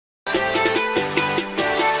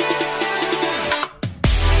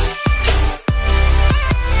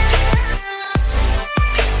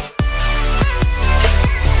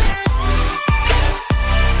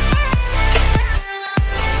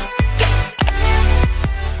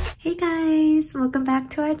guys, welcome back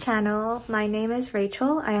to our channel. My name is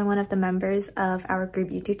Rachel. I am one of the members of our group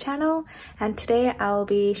YouTube channel, and today I'll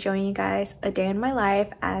be showing you guys a day in my life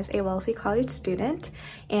as a Wellesley College student.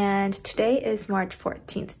 And today is March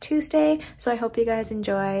 14th, Tuesday, so I hope you guys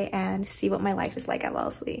enjoy and see what my life is like at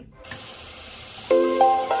Wellesley.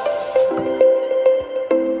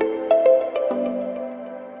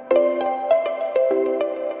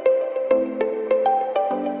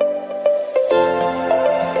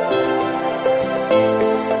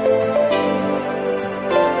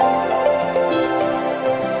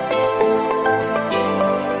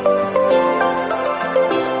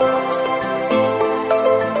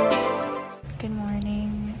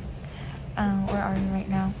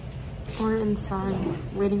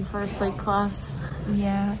 Waiting for our psych class.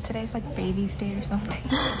 Yeah, today's like baby's day or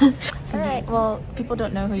something. Alright, well, people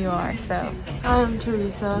don't know who you are, so. I'm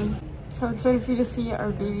Teresa. So excited for you to see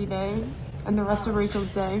our baby day and the rest of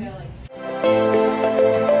Rachel's day.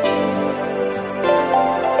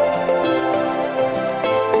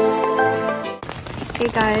 Hey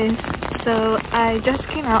guys, so I just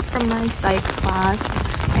came out from my psych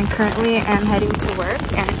class and currently am heading to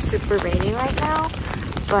work, and it's super rainy right now,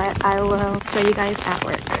 but I will show you guys at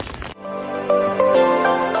work.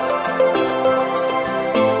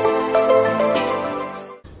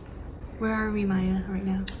 Where are we, Maya, right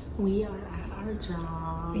now? We are at our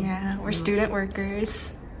job. Yeah, we're student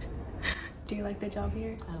workers. Do you like the job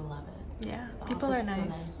here? I love it. Yeah, The people are office is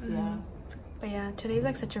nice. so nice. Yeah. But yeah, today's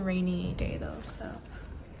like such a rainy day though, so.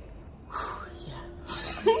 Yeah.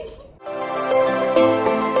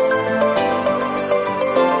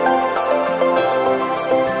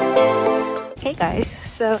 Hey guys,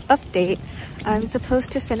 so update. I'm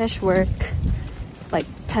supposed to finish work like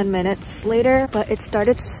 10 minutes later, but it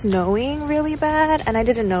started snowing really bad and I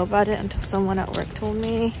didn't know about it until someone at work told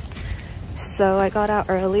me. So I got out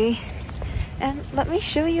early, and let me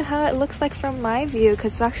show you how it looks like from my view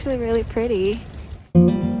because it's actually really pretty.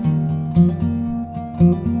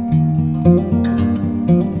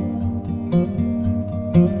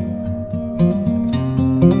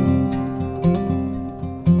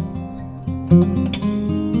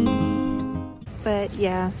 But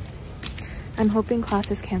yeah, I'm hoping class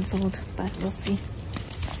is canceled, but we'll see.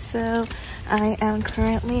 So I am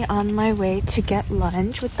currently on my way to get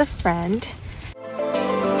lunch with a friend.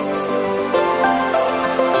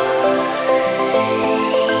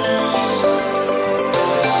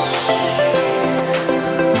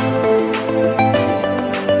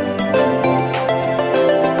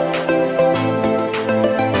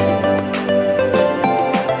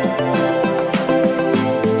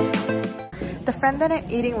 The friend that I'm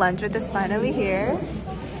eating lunch with is finally here.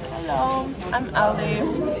 Hello, I'm Ali.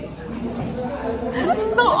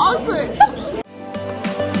 It's so awkward.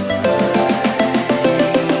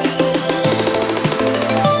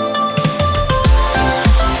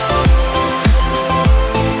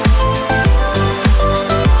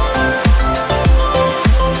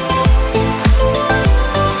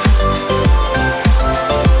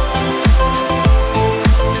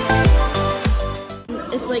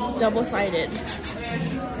 It's like double-sided.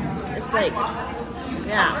 It's like,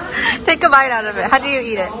 yeah. Take a bite out of it. How do you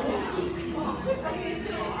eat it?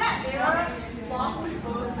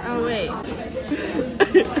 Oh wait.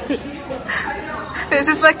 This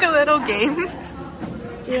is like a little game.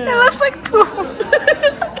 Yeah. It looks like poop.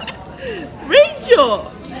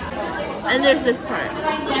 Rachel! And there's this part,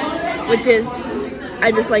 which is,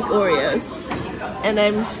 I just like Oreos. And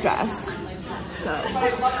I'm stressed. So.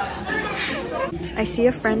 I see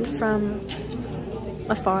a friend from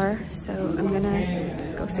afar, so I'm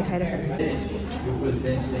gonna go say hi to her.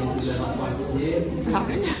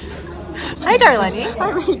 Hi, Darlene.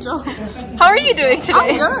 Hi, Rachel. How are you doing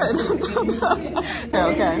today? I'm good.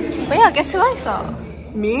 Okay. But yeah, guess who I saw?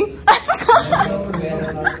 Me?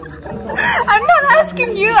 I'm not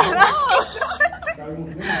asking you. I'm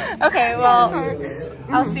asking. Okay, well,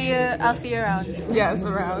 I'll see you around. Yes,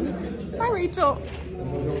 around. Bye, Rachel.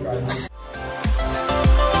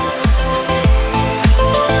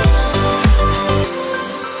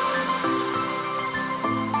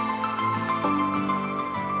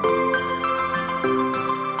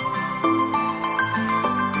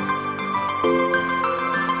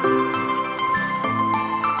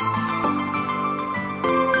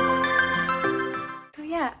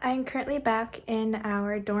 I'm currently back in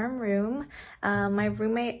our dorm room. My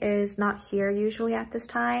roommate is not here usually at this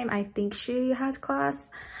time. I think she has class.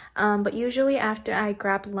 But usually after I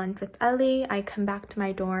grab lunch with Ellie, I come back to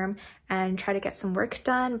my dorm and try to get some work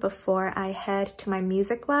done before I head to my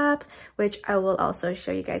music lab, which I will also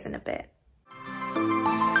show you guys in a bit.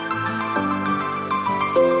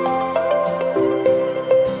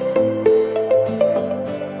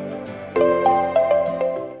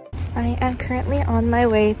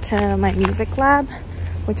 way to my music lab,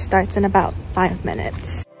 which starts in about 5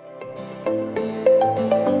 minutes.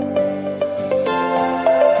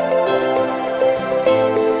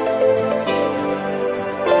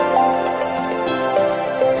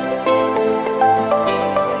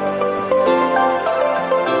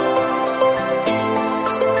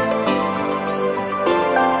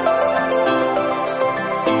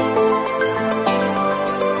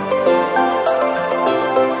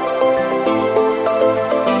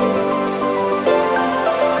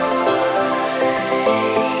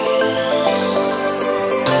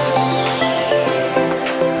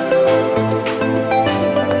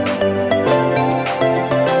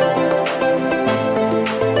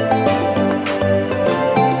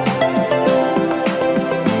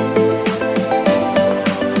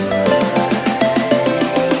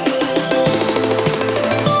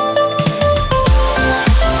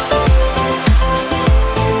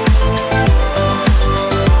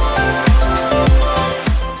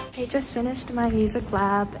 Just finished my music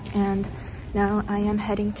lab and now I am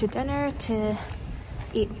heading to dinner to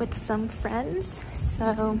eat with some friends,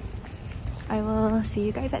 so I will see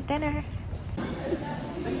you guys at dinner.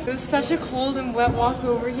 It was such a cold and wet walk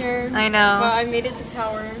over here. I know. But I made it to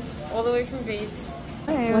Tower all the way from Bates.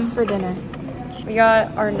 Hey. What's for dinner? We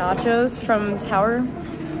got our nachos from Tower.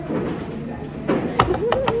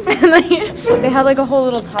 They had like a whole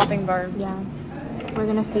little topping bar. Yeah. We're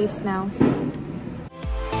gonna feast now.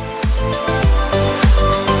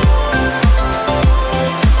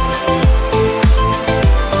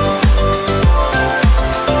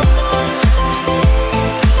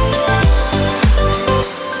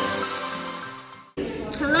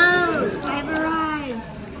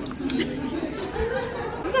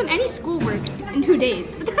 Any schoolwork in 2 days,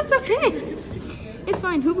 but that's okay. It's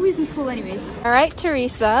fine. Who believes in school anyways? All right,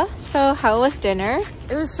 Teresa. So how was dinner?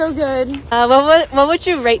 It was so good. What would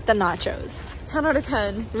you rate the nachos? 10 out of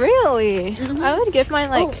 10. Really? I would give mine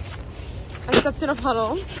like... Oh, I stepped in a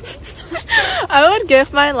puddle. I would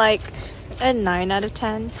give mine like a 9 out of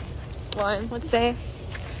 10. Why? Let's say.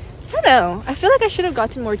 I don't know. I feel like I should have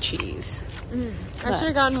gotten more cheese. I should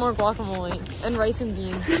have gotten more guacamole and rice and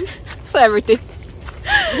beans. So everything.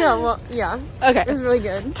 Yeah, well, yeah. Okay. It was really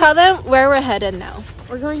good. Tell them where we're headed now.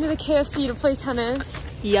 We're going to the KSC to play tennis.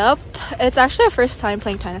 Yup. It's actually our first time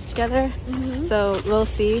playing tennis together. So we'll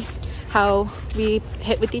see how we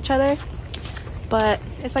hit with each other. But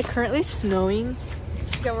it's like currently snowing.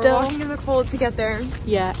 Yeah, still. we're walking in the cold to get there.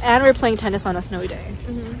 Yeah, and we're playing tennis on a snowy day.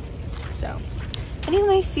 So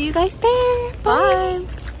anyway, see you guys there. Bye.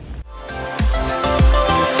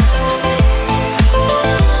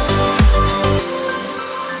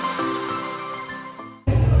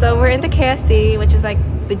 So we're in the KSC, which is like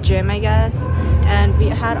the gym, I guess, and we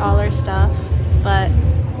had all our stuff, but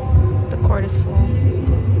the court is full.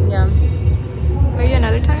 Yeah. Maybe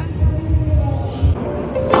another time?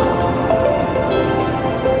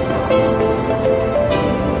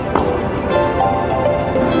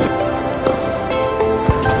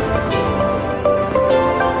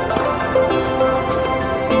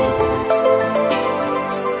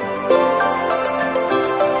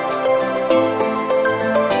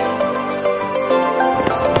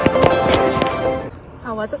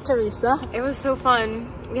 Was it Teresa? It was so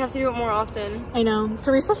fun. We have to do it more often. I know.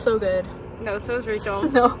 Teresa's so good. No, so is Rachel.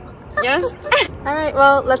 No. Yes? Alright,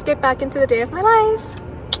 well, let's get back into the day of my life.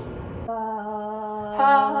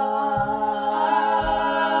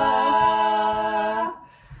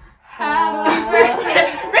 Happy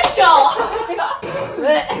birthday, Rachel!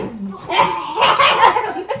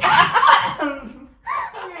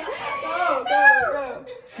 Go.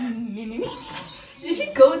 Did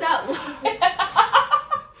you go that way?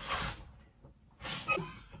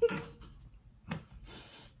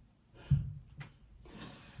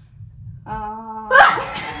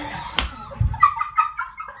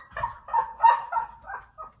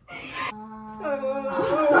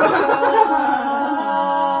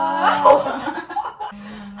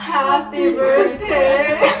 Happy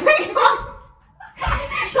birthday!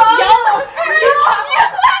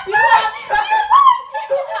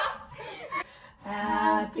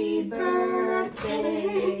 Happy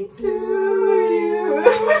birthday to you.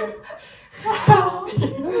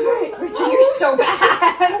 Richard, you're so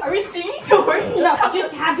bad. Are we singing the word? No,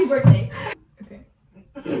 just happy birthday. Okay.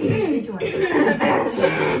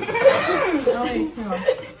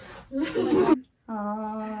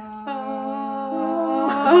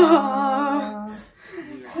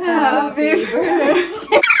 Happy birthday.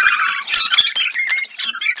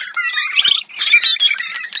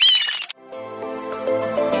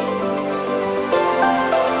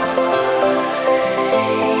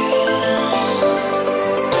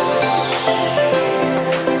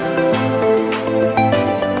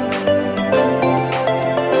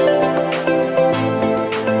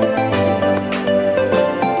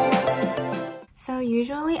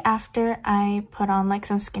 put on like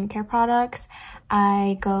some skincare products.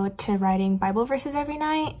 I go to writing Bible verses every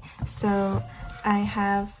night, so I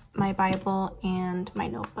have my Bible and my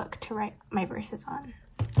notebook to write my verses on.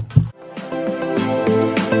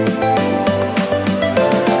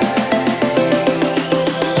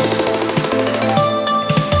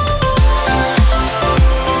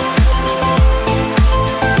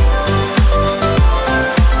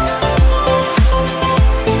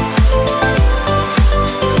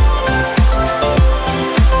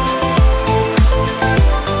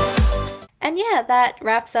 And yeah, that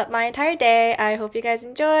wraps up my entire day. I hope you guys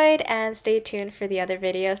enjoyed, and stay tuned for the other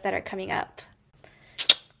videos that are coming up.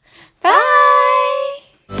 Bye!